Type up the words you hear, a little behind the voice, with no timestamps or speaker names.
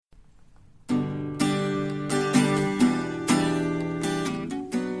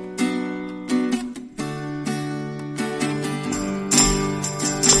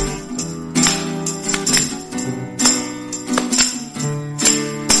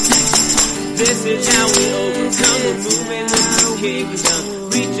This is how we overcome. We're moving with the kingdom,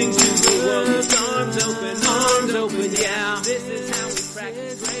 reaching to the world with arms open, yeah. This is how we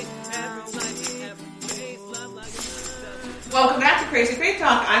practice grace. Every night, every day, love like Jesus. Welcome back to Crazy Faith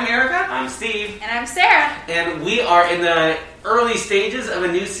Talk. I'm Erica. I'm Steve. And I'm Sarah. And we are in the early stages of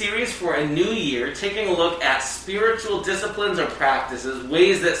a new series for a new year, taking a look at spiritual disciplines or practices,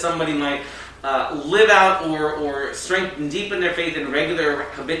 ways that somebody might live out or strengthen, deepen their faith in regular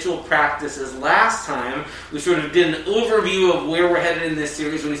habitual practices. Last time, we sort of did an overview of where we're headed in this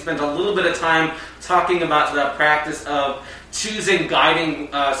series, when we spent a little bit of time talking about the practice of choosing guiding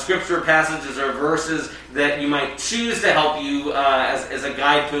scripture passages or verses that you might choose to help you as a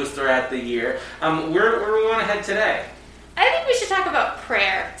guidepost throughout the year. Where do we want to head today? I think we should talk about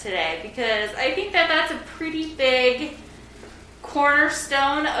prayer today, because I think that's a pretty big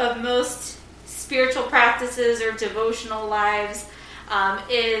cornerstone of most spiritual practices or devotional lives,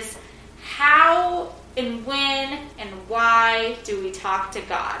 is how and when and why do we talk to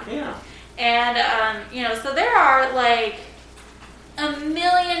God? Yeah. And, so there are like a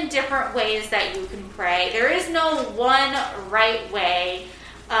million different ways that you can pray. There is no one right way.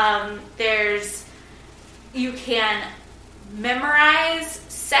 You can memorize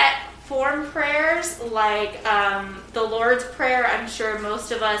set form prayers like the Lord's Prayer. I'm sure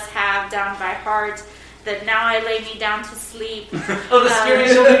most of us have down by heart, that now I lay me down to sleep. Oh, the scary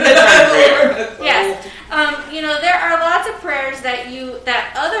children bedtime prayer. Yes. There are lots of prayers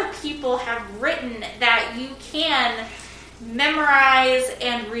that other people have written that you can memorize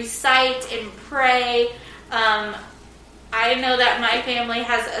and recite and pray. I know that my family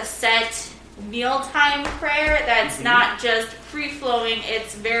has a set mealtime prayer that's not just free-flowing.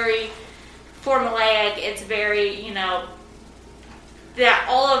 It's very formulaic. It's very, that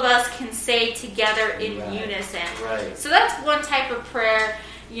all of us can say together in unison. Right. So that's one type of prayer.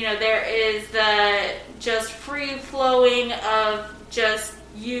 There is the just free-flowing of just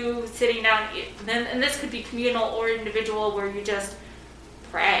you sitting down, and this could be communal or individual, where you just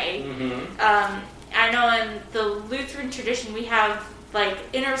pray. Mm-hmm. I know in the Lutheran tradition we have like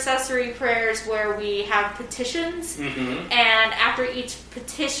intercessory prayers where we have petitions, mm-hmm. and after each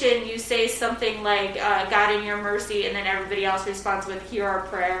petition you say something like, God in your mercy, and then everybody else responds with, hear our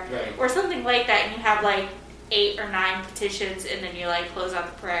prayer, right. Or something like that, and you have like 8 or 9 petitions, and then you like close out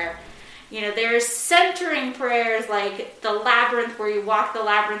the prayer. There's centering prayers like the labyrinth, where you walk the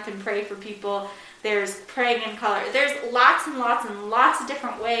labyrinth and pray for people. There's praying in color. There's lots and lots and lots of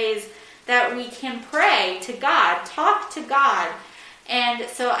different ways that we can pray to God, talk to God. And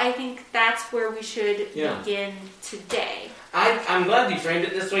so I think that's where we should begin today. I'm glad you framed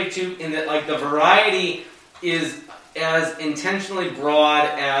it this way too, in that like the variety is as intentionally broad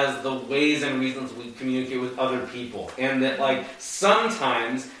as the ways and reasons we communicate with other people. And that like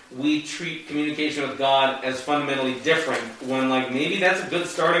sometimes we treat communication with God as fundamentally different, when like maybe that's a good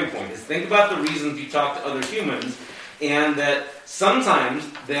starting point. Is think about the reasons you talk to other humans, and that sometimes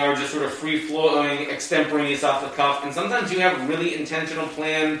they are just sort of free-flowing, extemporaneous, off the cuff, and sometimes you have really intentional,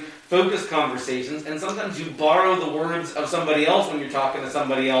 planned, focused conversations, and sometimes you borrow the words of somebody else when you're talking to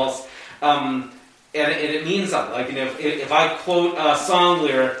somebody else, and it means something. Like, if I quote a song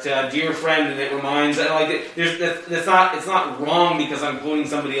lyric to a dear friend, and it reminds, it's not wrong because I'm quoting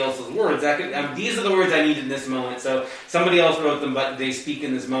somebody else's words. These are the words I need in this moment. So somebody else wrote them, but they speak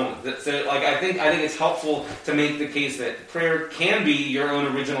in this moment. So, I think it's helpful to make the case that prayer can be your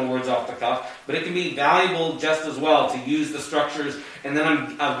own original words off the cuff, but it can be valuable just as well to use the structures. And then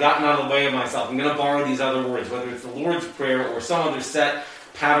I've gotten out of the way of myself. I'm going to borrow these other words, whether it's the Lord's Prayer or some other set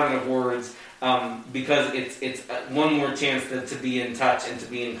pattern of words. Because it's one more chance to be in touch and to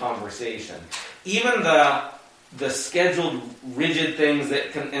be in conversation. Even the scheduled, rigid things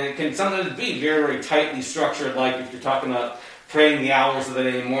that can sometimes be very, very tightly structured, like if you're talking about praying the hours of the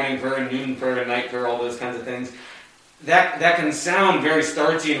day, morning prayer, noon prayer, night prayer, all those kinds of things, that can sound very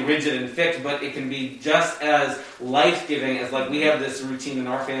starchy and rigid and fixed, but it can be just as life-giving as, like, we have this routine in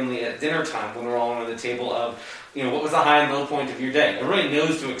our family at dinner time when we're all around the table of, what was the high and low point of your day? Everybody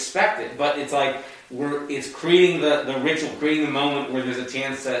knows to expect it, but it's like it's creating the ritual, creating the moment where there's a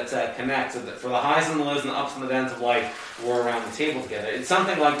chance to connect. So that for the highs and the lows and the ups and the downs of life, we're around the table together. It's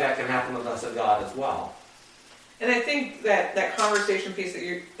something like that can happen with us at God as well. And I think that conversation piece that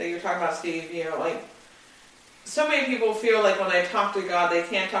you're talking about, Steve, so many people feel like when they talk to God, they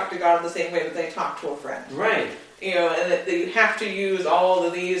can't talk to God in the same way that they talk to a friend. Right. And that you have to use all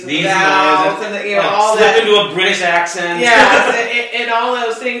of these and these thous and all slip that. Into a British accent. Yes, and all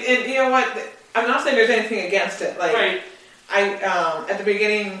those things. And you know what? I'm not saying there's anything against it. Right. I at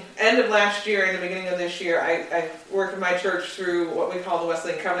the end of last year and the beginning of this year, I worked with my church through what we call the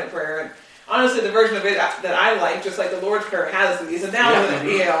Wesleyan Covenant Prayer. honestly, the version of it that I like, just like the Lord's Prayer, has these and now,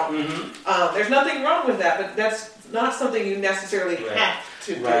 there's nothing wrong with that, but that's not something you necessarily have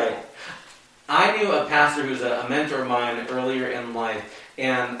to do. Right. I knew a pastor who's a mentor of mine earlier in life,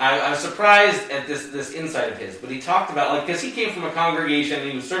 and I was surprised at this insight of his. But he talked about, like, because he came from a congregation, and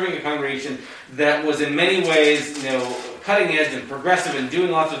he was serving a congregation that was in many ways, cutting edge and progressive and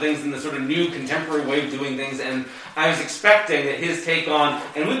doing lots of things in the sort of new contemporary way of doing things. And I was expecting that his take on,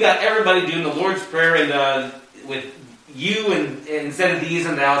 and we've got everybody doing the Lord's Prayer and with you and instead of these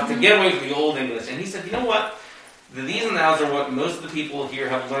and thous to get away from the old English. And he said, you know what? The these and thous are what most of the people here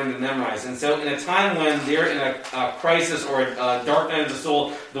have learned to memorize. And so in a time when they're in a crisis or a dark night of the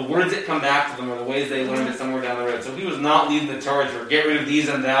soul, the words that come back to them are the ways they learned it somewhere down the road. So he was not leading the charge for get rid of these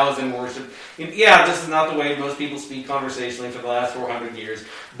and thous in worship. Yeah, this is not the way most people speak conversationally for the last 400 years.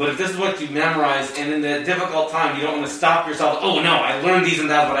 But if this is what you memorize, and in the difficult time you don't want to stop yourself, oh no, I learned these and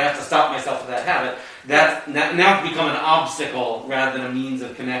thous, but I have to stop myself with that habit, that's now it's become an obstacle rather than a means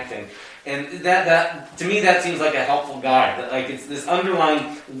of connecting. And that to me that seems like a helpful guide. That like it's this underlying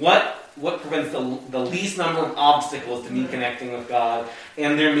what prevents the least number of obstacles to me connecting with God.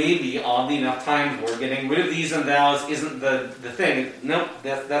 And there may be, oddly enough, times where getting rid of these and thous isn't the thing. Nope,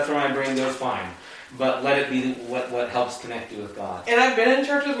 that's where my brain goes fine. But let it be what helps connect you with God. And I've been in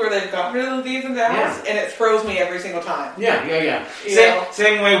churches where they've gotten rid of these and thous, and it throws me every single time. Yeah.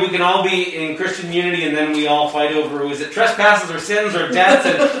 Same way we can all be in Christian unity, and then we all fight over, is it trespasses or sins or debts,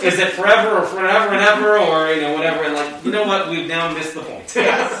 and is it forever or forever and ever, or whatever, and like, you know what, we've now missed the point.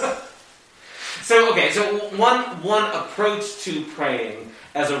 Yes. So one approach to praying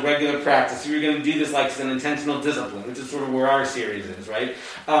as a regular practice, you're going to do this like as an intentional discipline, which is sort of where our series is, right?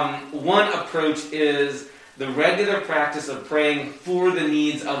 One approach is the regular practice of praying for the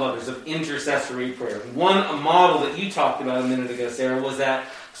needs of others, of intercessory prayer. A model that you talked about a minute ago, Sarah, was that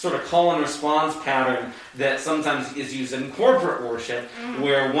sort of call and response pattern that sometimes is used in corporate worship,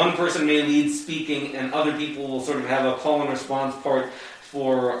 where one person may lead speaking and other people will sort of have a call and response part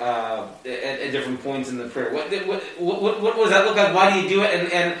for at different points in the prayer. What does that look like? Why do you do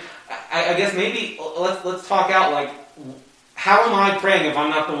it? And I guess maybe let's talk out, like, how am I praying if I'm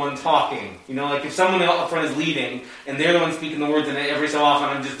not the one talking? Like if someone up front is leading and they're the one speaking the words, and every so often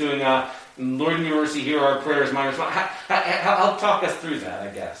I'm just doing Lord in your mercy, hear our prayers, my response. How talk us through that,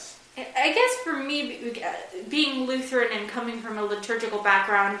 I guess. I guess for me, being Lutheran and coming from a liturgical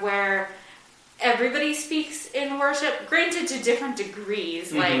background where everybody speaks in worship, granted to different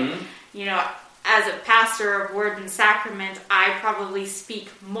degrees. Like, as a pastor of Word and Sacrament, I probably speak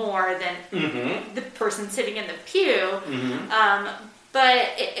more than the person sitting in the pew. But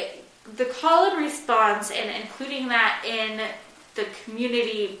the call and response, and including that in the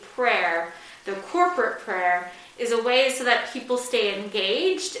community prayer, the corporate prayer, is a way so that people stay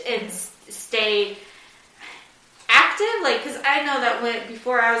engaged and stay active. Like, because I know that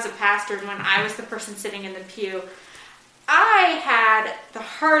before I was a pastor and when I was the person sitting in the pew, I had the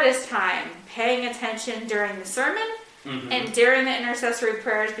hardest time paying attention during the sermon and during the intercessory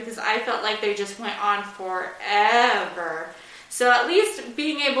prayers, because I felt like they just went on forever. So at least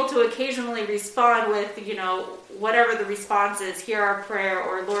being able to occasionally respond with, whatever the response is, hear our prayer,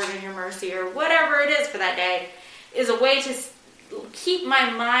 or Lord in your mercy, or whatever it is for that day, is a way to keep my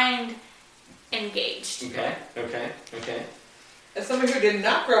mind engaged. Okay. As somebody who did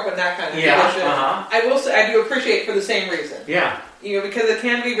not grow up in that kind of tradition, I will say I do appreciate for the same reason. Yeah. Because it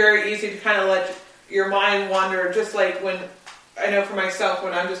can be very easy to kind of let your mind wander, just like when, I know for myself,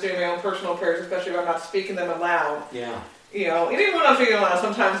 when I'm just doing my own personal prayers, especially if I'm not speaking them aloud. Yeah. Even when I'm speaking aloud,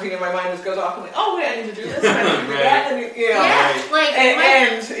 sometimes, my mind just goes off and like, oh wait, I need to do this, I need to do that,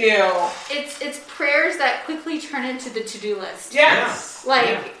 it's prayers that quickly turn into the to-do list. Yes.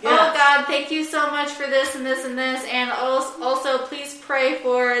 Oh God, thank you so much for this and this and this, and also please pray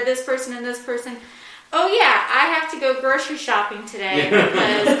for this person and this person. Oh yeah, I have to go grocery shopping today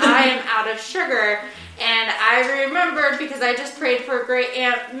because I am out of sugar. And I remembered, because I just prayed for a great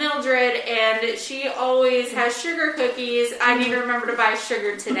Aunt Mildred, and she always has sugar cookies. I need to remember to buy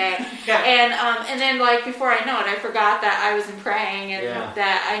sugar today. And then, before I know it, I forgot that I was praying and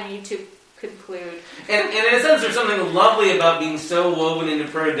that I need to conclude. And in a sense, there's something lovely about being so woven into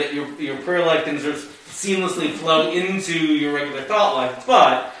prayer that your prayer life can sort of seamlessly flow into your regular thought life.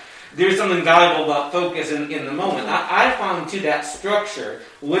 But there's something valuable about focus in the moment. I found, too, that structure,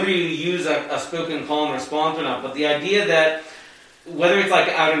 whether you use a spoken call and response or not, but the idea that whether it's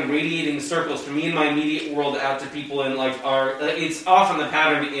out in radiating circles, for me in my immediate world, out to people in it's often the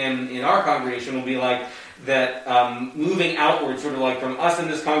pattern in our congregation will be that moving outward, sort of like from us in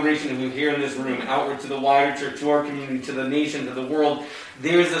this congregation who are here in this room, outward to the wider church, to our community, to the nation, to the world,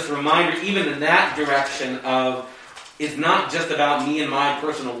 there's this reminder, even in that direction, of it's not just about me and my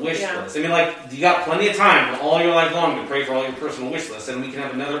personal wish list. I mean, like, you got plenty of time all your life long to pray for all your personal wish lists, and we can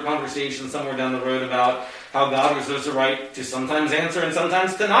have another conversation somewhere down the road about how God reserves the right to sometimes answer and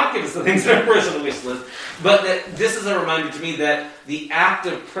sometimes to not give us the things in our personal wish list. But that this is a reminder to me that the act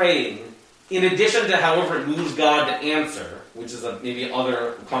of praying, in addition to however it moves God to answer, which is maybe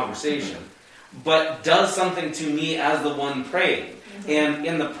other conversation, but does something to me as the one praying. And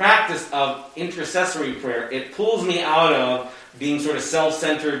in the practice of intercessory prayer, it pulls me out of being sort of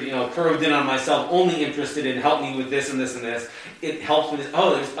self-centered, curved in on myself, only interested in help me with this and this and this. It helps me,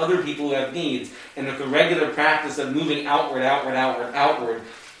 there's other people who have needs. And with the regular practice of moving outward, it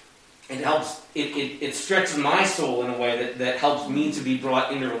helps, it stretches my soul in a way that helps me to be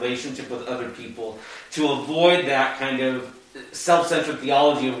brought into relationship with other people, to avoid that kind of self-centered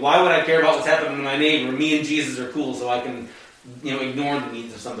theology of why would I care about what's happening to my neighbor? Me and Jesus are cool, so I can ignore the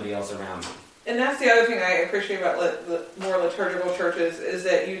needs of somebody else around me. And that's the other thing I appreciate about the more liturgical churches is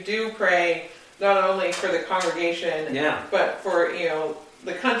that you do pray not only for the congregation, but for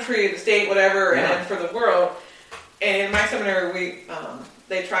the country, the state, whatever, and for the world. And in my seminary,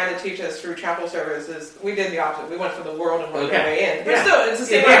 they try to teach us through chapel services. We did the opposite. We went for the world and worked our way in. But still, it's the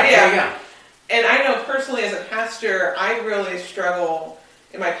same idea. And I know personally as a pastor, I really struggle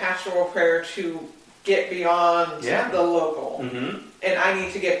in my pastoral prayer to get beyond the local. And I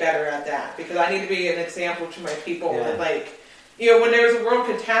need to get better at that because I need to be an example to my people. And when there's a world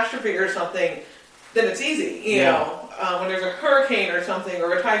catastrophe or something, then it's easy. When there's a hurricane or something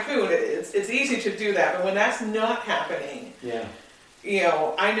or a typhoon, it's easy to do that. But when that's not happening,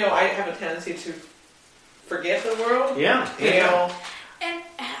 I know I have a tendency to forget the world. And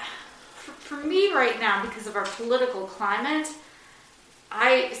for me right now, because of our political climate,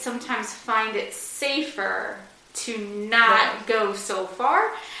 I sometimes find it safer to not go so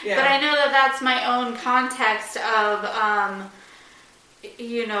far. But I know that that's my own context of,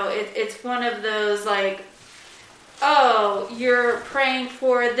 it's one of those like, oh, you're praying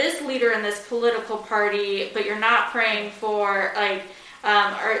for this leader in this political party, but you're not praying for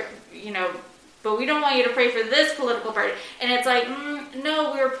but we don't want you to pray for this political party. And it's like,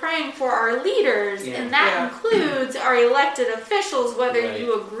 no, we're praying for our leaders, and that includes our elected officials, whether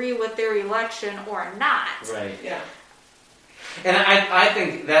you agree with their election or not. Right. Yeah. And I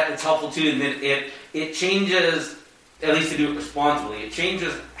think that it's helpful too, that it changes, at least to do it responsibly, it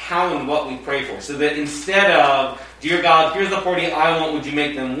changes how and what we pray for. So that instead of, dear God, here's the party I want, would you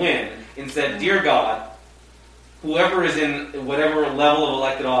make them win? Instead, dear God, whoever is in whatever level of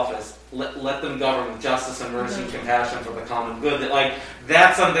elected office, let them govern with justice and mercy and compassion for the common good.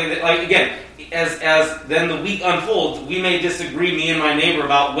 That's something that, again, as then the week unfolds, we may disagree, me and my neighbor,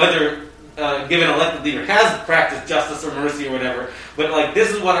 about whether given elected leader has practiced justice or mercy or whatever. But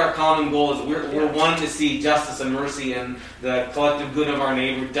this is what our common goal is. We're one to see justice and mercy and the collective good of our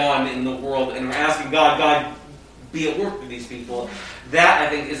neighbor done in the world, and we're asking God, be at work with these people. That, I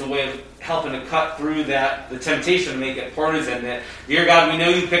think, is a way of helping to cut through the temptation to make it partisan. That, dear God, we know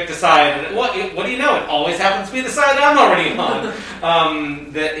you picked a side, and what do you know? It always happens to be the side I'm already on.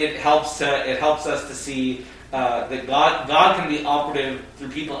 That it helps us to see that God can be operative through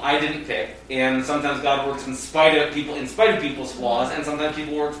people I didn't pick, and sometimes God works in spite of people's flaws, and sometimes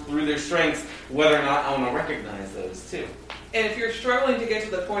people work through their strengths, whether or not I want to recognize those too. And if you're struggling to get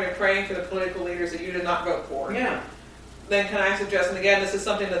to the point of praying for the political leaders that you did not vote for, then can I suggest, and again, this is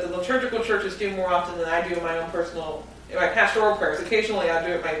something that the liturgical churches do more often than I do in my pastoral prayers. Occasionally I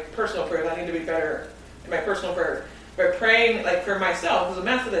do it in my personal prayers. I need to be better in my personal prayers. But praying, for myself as a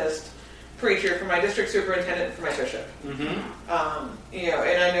Methodist preacher, for my district superintendent, and for my bishop. And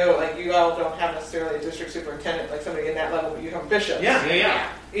I know, you all don't have necessarily a district superintendent, somebody in that level, but you have bishops.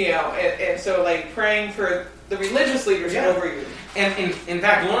 And so, praying for the religious leaders over you. And in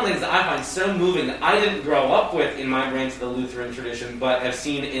fact, one of the things that I find so moving that I didn't grow up with in my branch of the Lutheran tradition, but have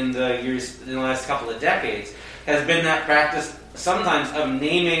seen in the last couple of decades, has been that practice sometimes of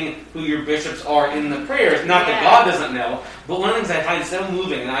naming who your bishops are in the prayers. Not that God doesn't know, but one of the things I find so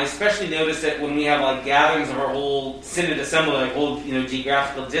moving, and I especially notice it when we have gatherings of our whole synod assembly, whole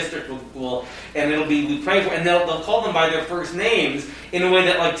geographical district, and it'll be we pray for, and they'll call them by their first names in a way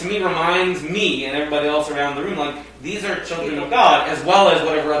that to me reminds me and everybody else around the room these are children of God, as well as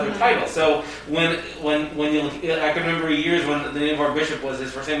whatever other title. So when you, I can remember years when the name of our bishop was,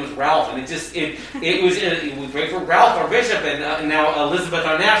 his first name was Ralph, and it was, we prayed for Ralph, our bishop, and now Elizabeth,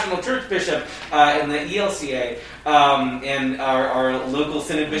 our national church bishop, in the ELCA, and our local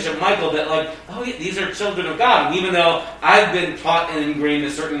synod bishop Michael, that these are children of God. And even though I've been taught and ingrained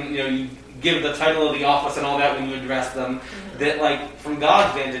a certain, you give the title of the office and all that when you address them, that from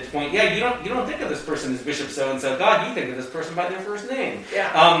God's vantage point, you don't think of this person as Bishop so and so. God, you think of this person by their first name.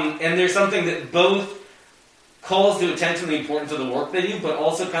 Yeah. And there's something that both calls to attention the importance of the work they do, but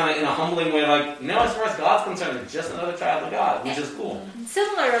also kind of in a humbling way, as far as God's concerned, they're just another child of God, which is cool.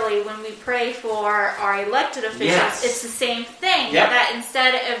 Similarly, when we pray for our elected officials, it's the same thing. Yep. That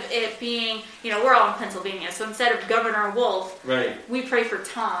instead of it being, we're all in Pennsylvania, so instead of Governor Wolf, we pray for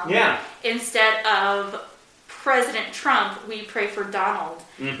Tom. Yeah. Instead of President Trump, we pray for Donald.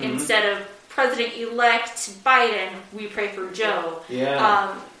 Mm-hmm. Instead of President-elect Biden, we pray for Joe.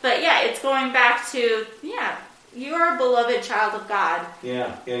 Yeah. But it's going back to, you are a beloved child of God.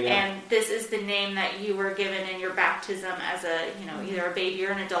 Yeah. And this is the name that you were given in your baptism as either a baby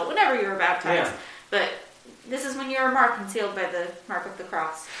or an adult, whenever you were baptized. Yeah. But this is when you're marked and sealed by the mark of the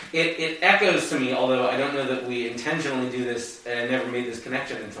cross. It echoes to me, although I don't know that we intentionally do this, and I never made this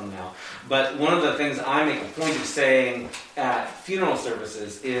connection until now. But one of the things I make a point of saying at funeral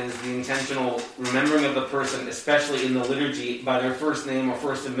services is the intentional remembering of the person, especially in the liturgy, by their first name or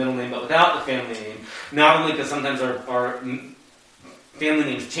first and middle name, but without the family name. Not only because sometimes our family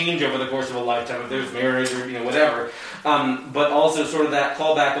names change over the course of a lifetime, if there's marriage or whatever, but also sort of that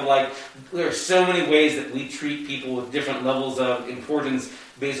callback of there are so many ways that we treat people with different levels of importance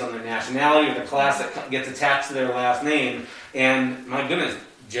based on their nationality or the class that gets attached to their last name. And my goodness,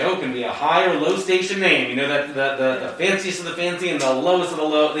 Joe can be a high or low station name. That the fanciest of the fancy and the lowest of the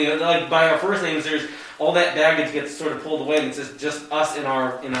low. By our first names, there's all that baggage gets sort of pulled away, and it's just us in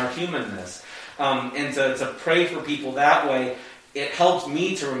our humanness. And to pray for people that way, it helps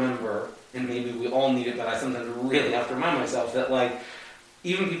me to remember, and maybe we all need it, but I sometimes really have to remind myself that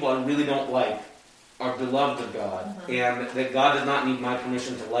even people I really don't like are beloved of God, and that God does not need my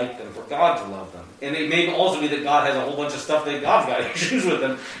permission to like them, for God to love them. And it may also be that God has a whole bunch of stuff that God's got issues with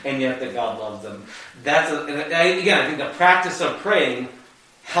them, and yet that God loves them. I think the practice of praying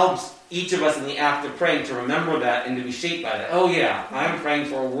helps each of us in the act of praying to remember that and to be shaped by that. Oh yeah, I'm praying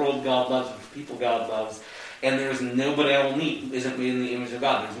for a world God loves, for people God loves. And there's nobody I will meet who isn't made in the image of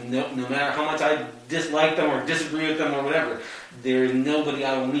God. There's no matter how much I dislike them or disagree with them or whatever, there's nobody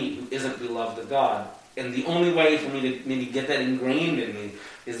I will meet who isn't beloved of God. And the only way for me to maybe get that ingrained in me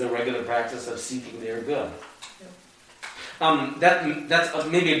is the regular practice of seeking their good. That's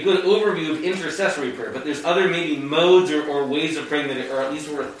maybe a good overview of intercessory prayer, but there's other maybe modes or ways of praying that are at least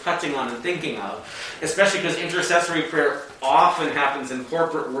worth touching on and thinking of, especially because intercessory prayer often happens in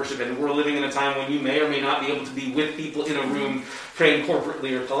corporate worship, and we're living in a time when you may or may not be able to be with people in a room praying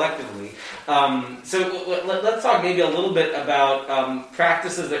corporately or collectively. So let's talk maybe a little bit about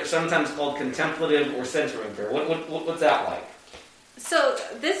practices that are sometimes called contemplative or centering prayer. What's that like? So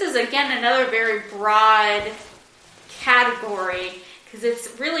this is, again, another very broad category, because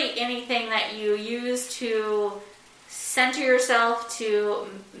it's really anything that you use to center yourself, to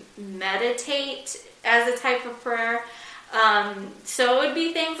meditate as a type of prayer. So it would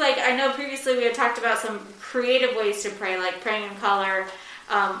be things like, I know previously we had talked about some creative ways to pray, like praying in color,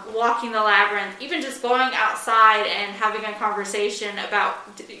 walking the labyrinth, even just going outside and having a conversation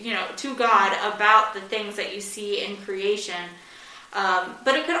about, to God about the things that you see in creation.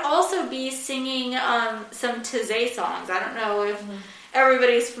 But it could also be singing some Taize songs. I don't know if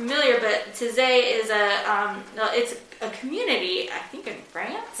everybody's familiar, but Taize is it's a community, I think in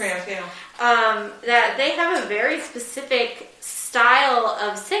France. That they have a very specific style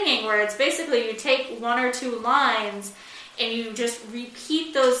of singing where it's basically you take one or two lines and you just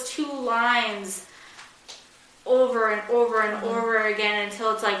repeat those two lines over and over and over again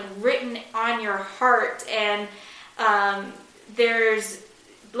until it's written on your heart. And there's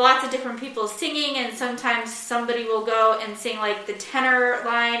lots of different people singing, and sometimes somebody will go and sing the tenor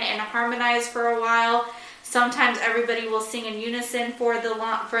line and harmonize for a while. Sometimes everybody will sing in unison for the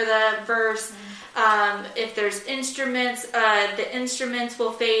verse. If there's instruments, the instruments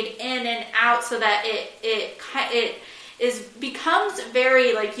will fade in and out so that it becomes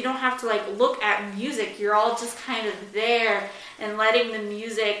very you don't have to look at music. You're all just kind of there and letting the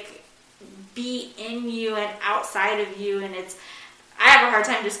music be in you and outside of you, and I have a hard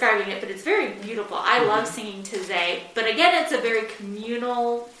time describing it, but it's very beautiful. I love singing Taize, but again, it's a very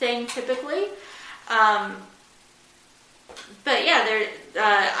communal thing typically. But yeah,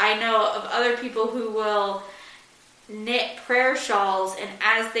 I know of other people who will knit prayer shawls, and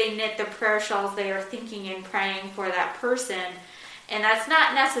as they knit the prayer shawls, they are thinking and praying for that person. And that's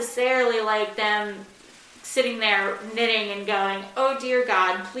not necessarily like them sitting there knitting and going, oh dear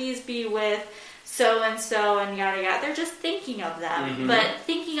God, please be with so-and-so and yada yada. They're just thinking of them, but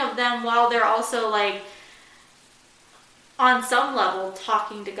thinking of them while they're also like on some level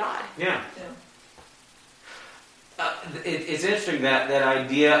talking to God. Yeah. It's interesting that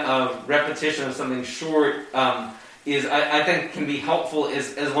idea of repetition of something short is, I think, can be helpful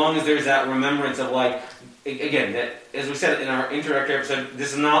as long as there's that remembrance of, like, again, that, as we said in our introductory episode,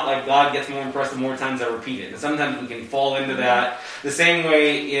 this is not like God gets more impressed the more times I repeat it. And sometimes we can fall into that. The same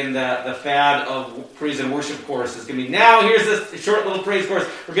way in the fad of praise and worship choruses can be, now here's this short little praise chorus,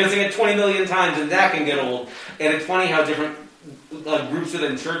 we're going to sing it 20 million times, and that can get old. And it's funny how different groups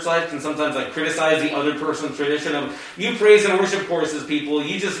within church life can sometimes criticize the other person's tradition of, you praise and worship choruses, people,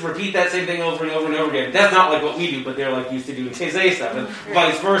 you just repeat that same thing over and over and over again. That's not like what we do, but they're used to doing Taize stuff, and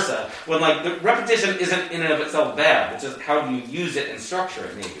vice versa. When the repetition isn't in and of itself bad, it's just how do you use it and structure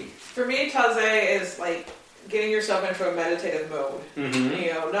it, maybe. For me, Taize is getting yourself into a meditative mode.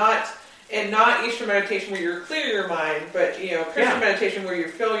 Not Eastern meditation where you clear your mind, but Christian meditation where you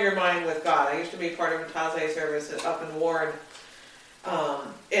fill your mind with God. I used to be part of a Taize service up in Warren.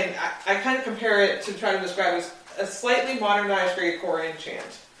 And I kind of compare it to try to describe as a slightly modernized Gregorian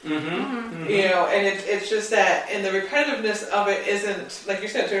chant. And it's just that, and the repetitiveness of it isn't, like you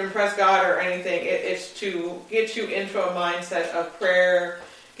said, to impress God or anything. It's to get you into a mindset of prayer,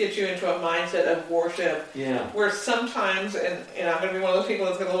 get you into a mindset of worship. Yeah. Where sometimes, and I'm going to be one of those people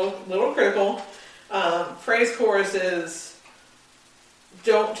that's going to be a little critical, praise choruses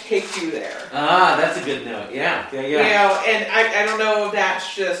don't take you there. Ah, that's a good note. Yeah. And I don't know if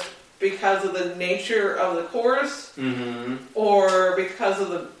that's just because of the nature of the chorus, or because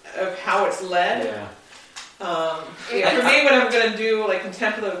of how it's led. Yeah. For me, when I'm going to do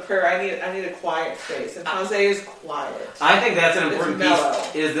contemplative prayer, I need a quiet space, and Taize is quiet. I think that's an important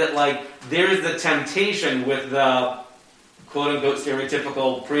piece. Is that there's the temptation with the quote-unquote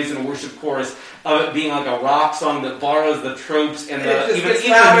stereotypical praise and worship chorus of it being like a rock song that borrows the tropes and even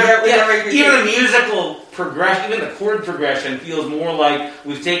the musical progression, even the chord progression feels more like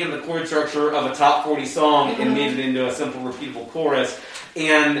we've taken the chord structure of a top 40 song and made it into a simple repeatable chorus.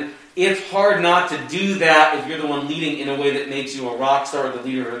 And it's hard not to do that if you're the one leading in a way that makes you a rock star or the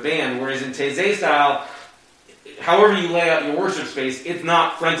leader of a band. Whereas in Taize-style, however you lay out your worship space, it's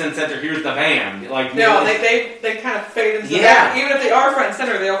not front and center, here's the band. They kind of fade into the background. Even if they are front and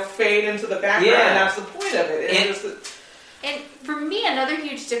center, they'll fade into the background, and that's the point of it. And for me, another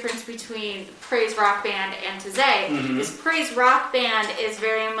huge difference between praise rock band and Taize is praise rock band is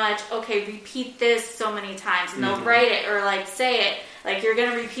very much, okay, repeat this so many times, and they'll write it or say it, you're going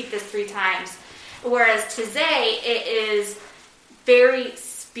to repeat this 3 times. Whereas Taize, it is very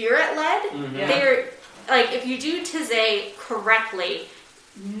spirit-led. They're if you do Taize correctly,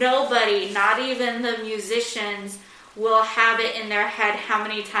 nobody, not even the musicians, will have it in their head how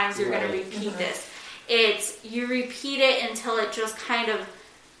many times you're going to repeat this. It's, you repeat it until it just kind of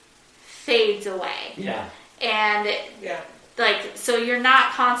fades away. Yeah. And so you're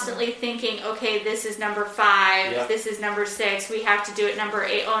not constantly thinking, okay, this is number 5, this is number 6, we have to do it number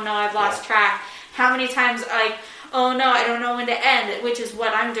 8, oh no, I've lost track. How many times oh no, I don't know when to end, which is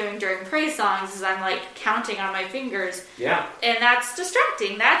what I'm doing during praise songs, is I'm counting on my fingers. Yeah. And that's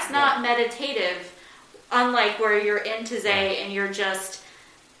distracting. That's not meditative, unlike where you're in Taize and you're just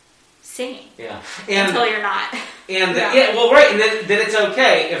singing. Yeah. Until you're not. And and then it's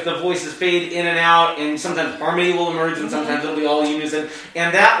okay if the voices fade in and out, and sometimes harmony will emerge, and sometimes it'll be all unison.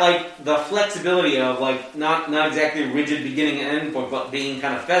 And that, the flexibility of, not exactly rigid beginning and end point, but being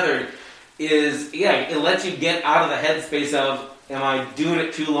kind of feathered, is, it lets you get out of the headspace of, am I doing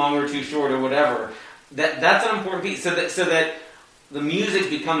it too long or too short or whatever. That's an important piece, so that the music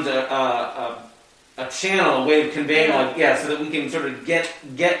becomes a channel, a way of conveying, so that we can sort of get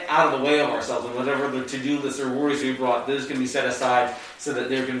out of the way of ourselves, and whatever the to-do lists or worries we brought, those can be set aside so that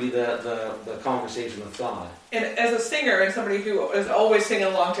there can be the conversation with God. And as a singer and somebody who is always singing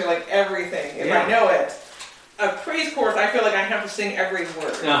along to everything, if I know it, a praise chorus, I feel like I have to sing every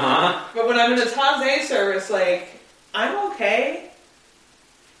word. But when I'm in a Taize service, I'm okay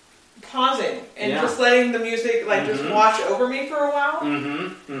pausing and just letting the music just wash over me for a while,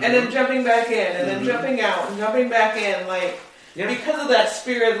 and then jumping back in, and then jumping out, and jumping back in, because of that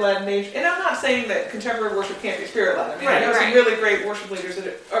spirit-led nature. And I'm not saying that contemporary worship can't be spirit-led. I mean, I know some really great worship leaders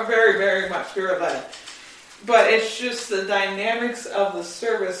that are very, very much spirit-led. But it's just the dynamics of the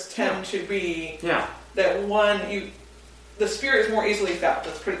service tend to be that one, the Spirit is more easily felt.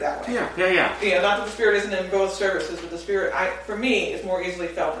 Let's put it that way. Yeah. Not that the Spirit isn't in both services, but the Spirit, for me, is more easily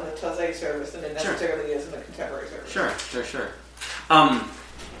felt in the Taize service than it necessarily is in the contemporary service. Sure.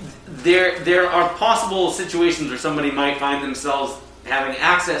 There are possible situations where somebody might find themselves having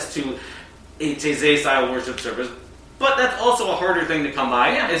access to a Taize-style worship service, but that's also a harder thing to come by,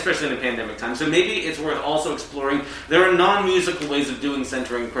 especially in a pandemic time. So maybe it's worth also exploring. There are non-musical ways of doing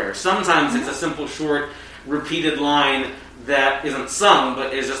centering prayer. Sometimes it's a simple, short, repeated line that isn't sung,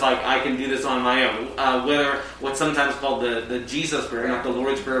 but is just like, I can do this on my own. Whether what's sometimes called the Jesus prayer, not the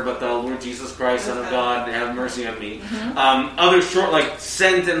Lord's Prayer, but the Lord Jesus Christ, Son of God, have mercy on me. Other short, like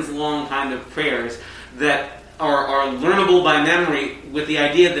sentence-long kind of prayers that are learnable by memory, with the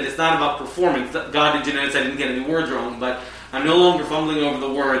idea that it's not about performance. God, did you notice I didn't get any words wrong, but I'm no longer fumbling over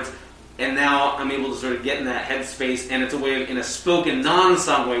the words, and now I'm able to sort of get in that headspace, and it's a way of, in a spoken,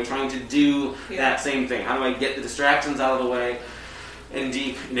 non-sung way, trying to do that same thing. How do I get the distractions out of the way and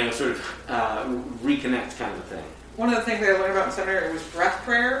deep, sort of reconnect kind of thing. One of the things I learned about in seminary was breath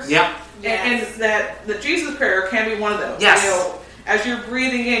prayers. Yeah. And that the Jesus prayer can be one of those. Yes. As you're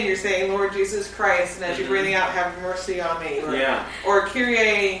breathing in, you're saying, Lord Jesus Christ, and as you're breathing out, have mercy on me. Or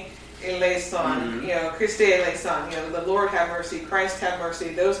Kyrie eleison, Christe eleison, the Lord have mercy, Christ have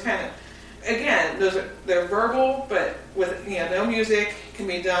mercy. Those kind of, again, they're verbal, but with no music, can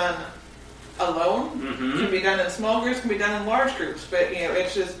be done alone, can be done in small groups, can be done in large groups. But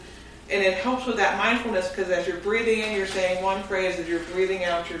it's just, and it helps with that mindfulness, because as you're breathing in, you're saying one phrase; as you're breathing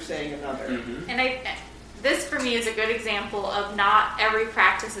out, you're saying another. And this for me is a good example of not every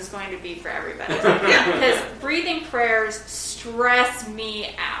practice is going to be for everybody. Because breathing prayers stress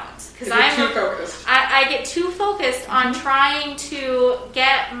me out. Because I'm too focused. I get too focused on trying to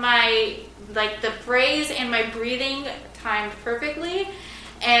get the phrase and my breathing timed perfectly,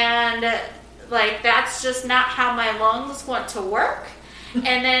 and that's just not how my lungs want to work.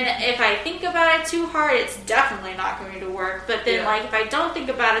 And then if I think about it too hard, it's definitely not going to work. But then, if I don't think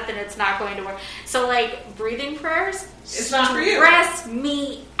about it, then it's not going to work. So, breathing prayers stress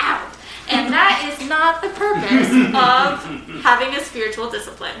me out. And that is not the purpose of having a spiritual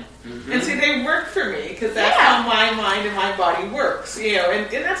discipline. And see, they work for me, because that's how my mind and my body works. And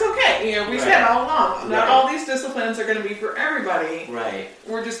that's okay. We said all along, not all these disciplines are going to be for everybody. Right.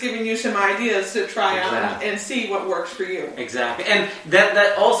 We're just giving you some ideas to try out and see what works for you. Exactly. And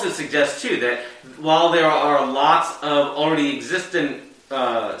that also suggests, too, that while there are lots of already existent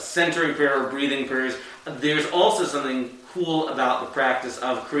centering prayer or breathing prayers, there's also something cool about the practice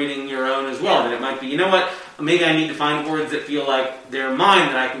of creating your own as well. That it might be, maybe I need to find words that feel like they're mine,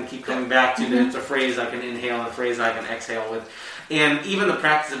 that I can keep coming back to, that it's a phrase I can inhale and a phrase I can exhale with. And even the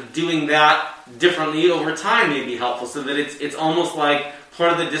practice of doing that differently over time may be helpful, so that it's almost like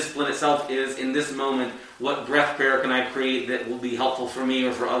part of the discipline itself is, in this moment, what breath prayer can I create that will be helpful for me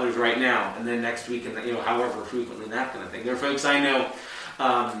or for others right now, and then next week, and however frequently, that kind of thing. There are folks I know,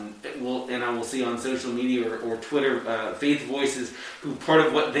 and I will see on social media or Twitter, faith voices, who part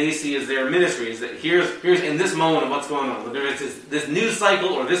of what they see as their ministry is that here's in this moment of what's going on, whether it's this news cycle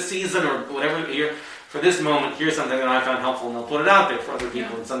or this season or whatever, for this moment, here's something that I found helpful, and they'll put it out there for other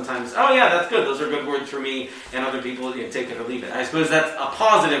people. And sometimes, that's good, those are good words for me, and other people take it or leave it. I suppose that's a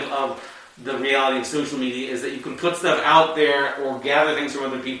positive of the reality of social media, is that you can put stuff out there or gather things from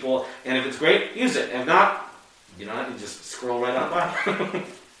other people, and if it's great, use it. If not, you just scroll right on by.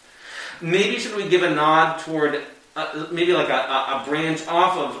 Maybe should we give a nod toward maybe like a branch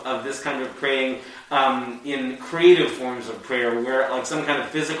off of this kind of praying in creative forms of prayer, where like some kind of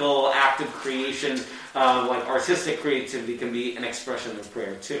physical act of creation, like artistic creativity, can be an expression of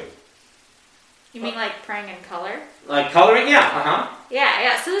prayer too. You mean like praying in color? Like coloring, yeah.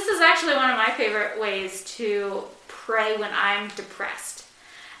 Yeah. So this is actually one of my favorite ways to pray when I'm depressed.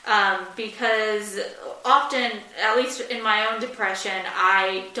 Because often, at least in my own depression,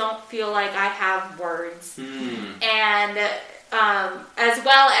 I don't feel like I have words. And as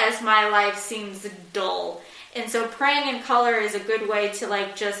well as my life seems dull. And so praying in color is a good way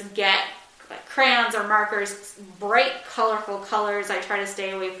to just get crayons or markers, bright, colorful colors. I try to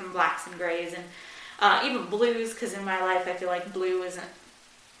stay away from blacks and grays and even blues, because in my life I feel like blue isn't,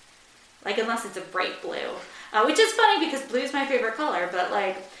 unless it's a bright blue. Which is funny because blue is my favorite color, but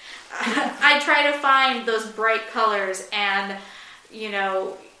I try to find those bright colors and,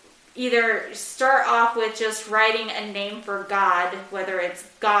 either start off with just writing a name for God, whether it's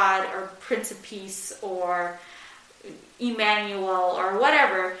God or Prince of Peace or Emmanuel or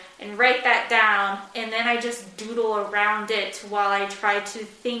whatever, and write that down, and then I just doodle around it while I try to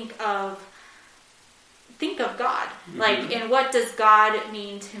think of God. And what does God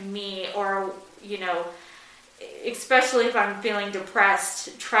mean to me? Or, especially if I'm feeling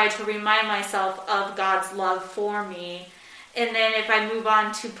depressed, try to remind myself of God's love for me. And then if I move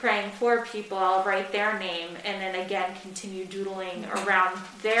on to praying for people, I'll write their name and then again continue doodling around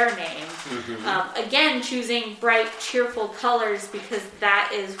their name. Again, choosing bright, cheerful colors because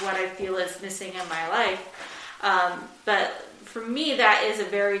that is what I feel is missing in my life. But for me, that is a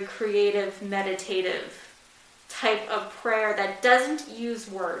very creative, meditative type of prayer that doesn't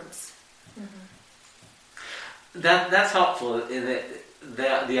use words. That's helpful.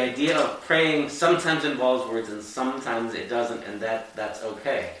 The idea of praying sometimes involves words and sometimes it doesn't, and that's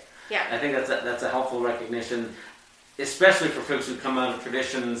okay. Yeah, I think that's a helpful recognition, especially for folks who come out of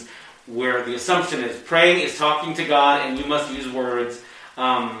traditions where the assumption is praying is talking to God and you must use words.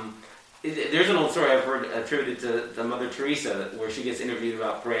 There's an old story I've heard attributed to Mother Teresa where she gets interviewed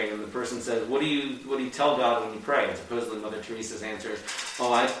about praying, and the person says, "What do you tell God when you pray?" And supposedly Mother Teresa's answer is,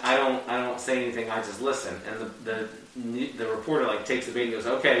 "Oh, I don't say anything. I just listen." And the reporter takes the bait and goes,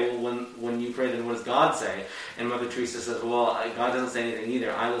 "Okay, well when you pray, then what does God say?" And Mother Teresa says, "Well, God doesn't say anything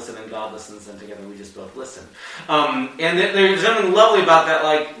either. I listen and God listens, and together we just both listen." And there's something lovely about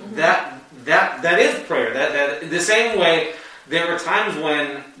that, that is prayer. That the same way. There are times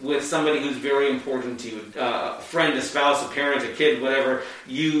when, with somebody who's very important to you, a friend, a spouse, a parent, a kid, whatever,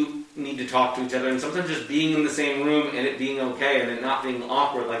 you need to talk to each other. And sometimes just being in the same room and it being okay and it not being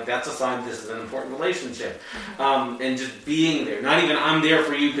awkward, that's a sign this is an important relationship. And just being there. Not even I'm there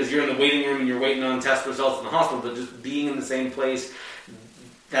for you because you're in the waiting room and you're waiting on test results in the hospital, but just being in the same place,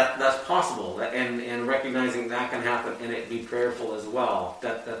 that's possible. And recognizing that can happen and it be prayerful as well.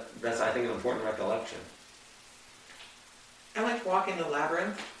 That's, I think, an important recollection. I like walking the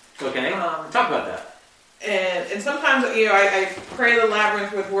labyrinth. Okay, talk about that. And sometimes, I pray the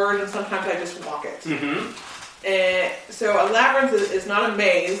labyrinth with words, and sometimes I just walk it. And so a labyrinth is not a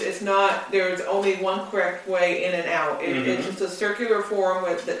maze. It's not. There's only one correct way in and out. It's just a circular form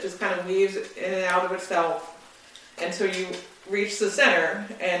that just kind of weaves in and out of itself. And so you reach the center,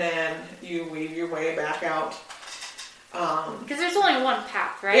 and then you weave your way back out. Because there's only one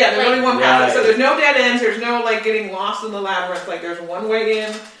path, right? Yeah, there's only one path. Right. So there's no dead ends. There's no getting lost in the labyrinth. There's one way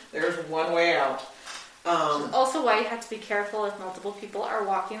in. There's one way out. Also, why you have to be careful if multiple people are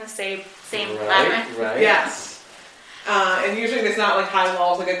walking the same labyrinth. Right. Yes. And usually it's not high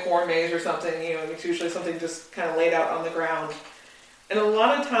walls like a corn maze or something. It's usually something just kind of laid out on the ground. And a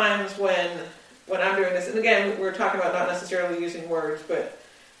lot of times when I'm doing this, and again, we're talking about not necessarily using words, but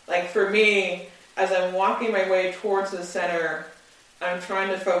for me, as I'm walking my way towards the center, I'm trying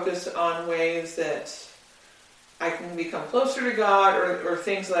to focus on ways that I can become closer to God or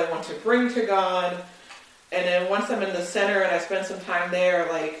things that I want to bring to God. And then once I'm in the center and I spend some time there,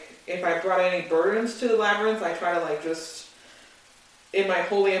 if I brought any burdens to the labyrinth, I try to just, in my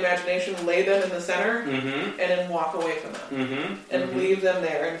holy imagination, lay them in the center and then walk away from them and leave them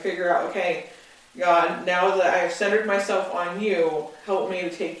there and figure out, okay, God, now that I've centered myself on you, help me to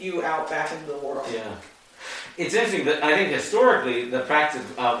take you out back into the world. Yeah. It's interesting that I think historically the practice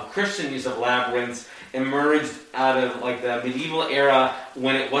of Christian use of labyrinths emerged out of the medieval era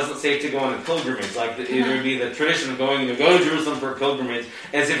when it wasn't safe to go on a pilgrimage. It would be the tradition of go to Jerusalem for a pilgrimage,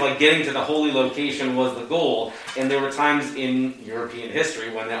 as if getting to the holy location was the goal. And there were times in European history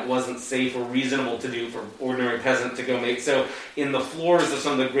when that wasn't safe or reasonable to do for ordinary peasant to go make. So in the floors of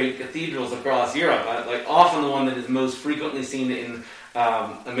some of the great cathedrals across Europe, often the one that is most frequently seen in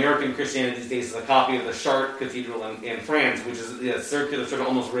American Christianity these days is a copy of the Chartres Cathedral in France, which is a circular sort of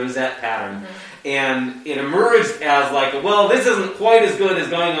almost rosette pattern. And it emerged as this isn't quite as good as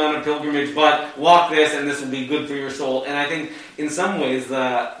going on a pilgrimage, but walk this and this will be good for your soul. And I think in some ways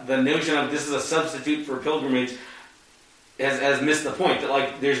the notion of this is a substitute for pilgrimage has missed the point,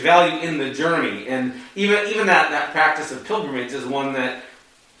 that there's value in the journey. And even that practice of pilgrimage is one that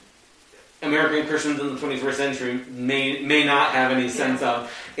American Christians in the 21st century may not have any sense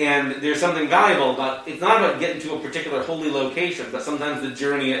of. And there's something valuable about, it's not about getting to a particular holy location, but sometimes the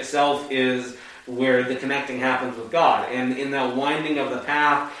journey itself is where the connecting happens with God. And in that winding of the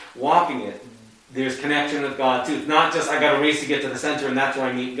path, walking it, there's connection with God too. It's not just I got a race to get to the center and that's where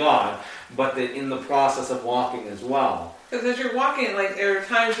I meet God, but that in the process of walking as well. Because as you're walking, there are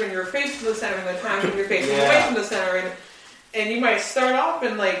times when you're facing the center and there are times when you're facing away from the center. And you might start off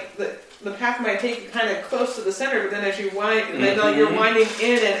and the path might take you kind of close to the center, but then as you wind, then you're winding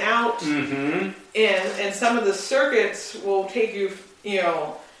in and out, and some of the circuits will take you,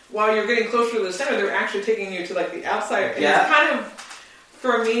 while you're getting closer to the center, they're actually taking you to the outside. And it's kind of,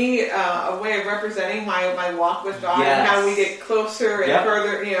 for me, a way of representing my walk with God and how we get closer and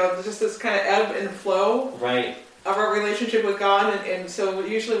further, just this kind of ebb and flow of our relationship with God. And so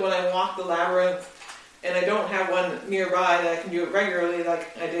usually when I walk the labyrinth, and I don't have one nearby that I can do it regularly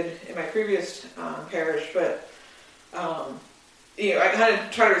like I did in my previous parish, but I kind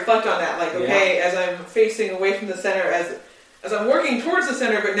of try to reflect on that, like, okay, as I'm facing away from the center, as I'm working towards the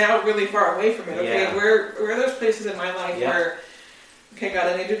center, but now really far away from it, okay, where are those places in my life where, okay, God,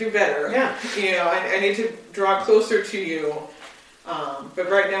 I need to do better. Yeah. I need to draw closer to you. But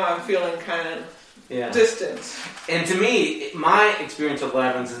right now I'm feeling kind of distance. And to me, my experience with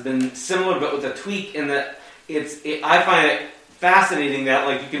labyrinths has been similar, but with a tweak in that I find it fascinating that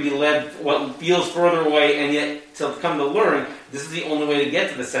like you can be led what feels further away, and yet to come to learn this is the only way to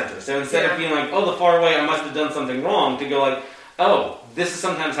get to the center. So instead of being like, oh, the far away, I must have done something wrong, to go like, oh, this is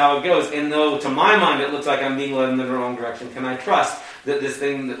sometimes how it goes. And though to my mind it looks like I'm being led in the wrong direction, can I trust that this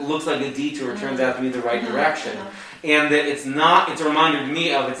thing that looks like a detour turns out to be the right direction? And that it's a reminder to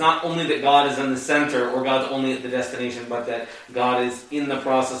me of, it's not only that God is in the center or God's only at the destination, but that God is in the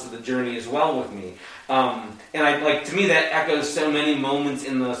process of the journey as well with me. And to me that echoes so many moments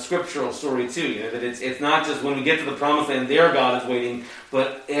in the scriptural story too, that it's not just when we get to the promised land, there God is waiting,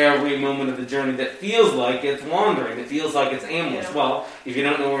 but every moment of the journey that feels like it's wandering, it feels like it's aimless. Yeah. Well, if you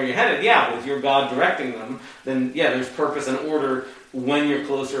don't know where you're headed, but if you're God directing them, then there's purpose and order when you're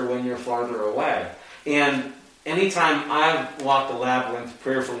closer, when you're farther away. And anytime I've walked a labyrinth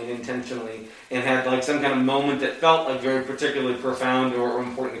prayerfully and intentionally and had like some kind of moment that felt like very particularly profound or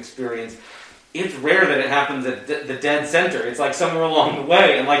important experience, it's rare that it happens at the dead center. It's like somewhere along the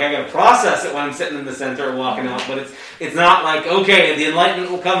way, and like I got to process it when I'm sitting in the center or walking out. But it's not like, okay, the enlightenment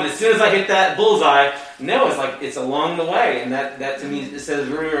will come, and as soon as I hit that bullseye, no, it's like it's along the way, and that to me says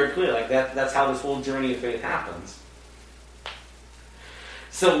very, very clear, like that's how this whole journey of faith happens.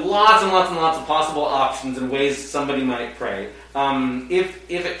 So lots and lots and lots of possible options and ways somebody might pray. If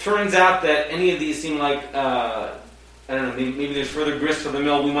it turns out that any of these seem like I don't know, maybe there's further grist to the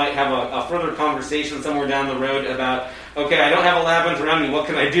mill, we might have a further conversation somewhere down the road about, okay, I don't have a labyrinth around me, what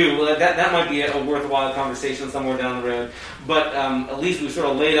can I do? Well, that might be a worthwhile conversation somewhere down the road. But at least we've sort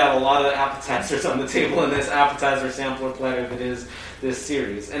of laid out a lot of appetizers on the table in this appetizer sampler platter that is this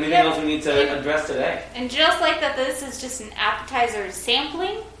series. Anything else we need to address today? And just like that this is just an appetizer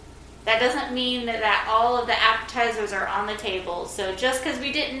sampling, that doesn't mean that all of the appetizers are on the table. So just because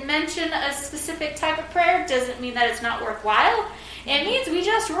we didn't mention a specific type of prayer doesn't mean that it's not worthwhile. It means we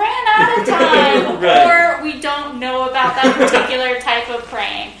just ran out of time right. Or we don't know about that particular type of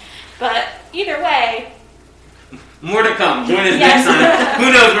praying. But either way... More to come. Join us next time.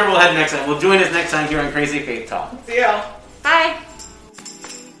 Who knows where we'll head next time. Well, join us next time here on Crazy Faith Talk. See y'all. Bye.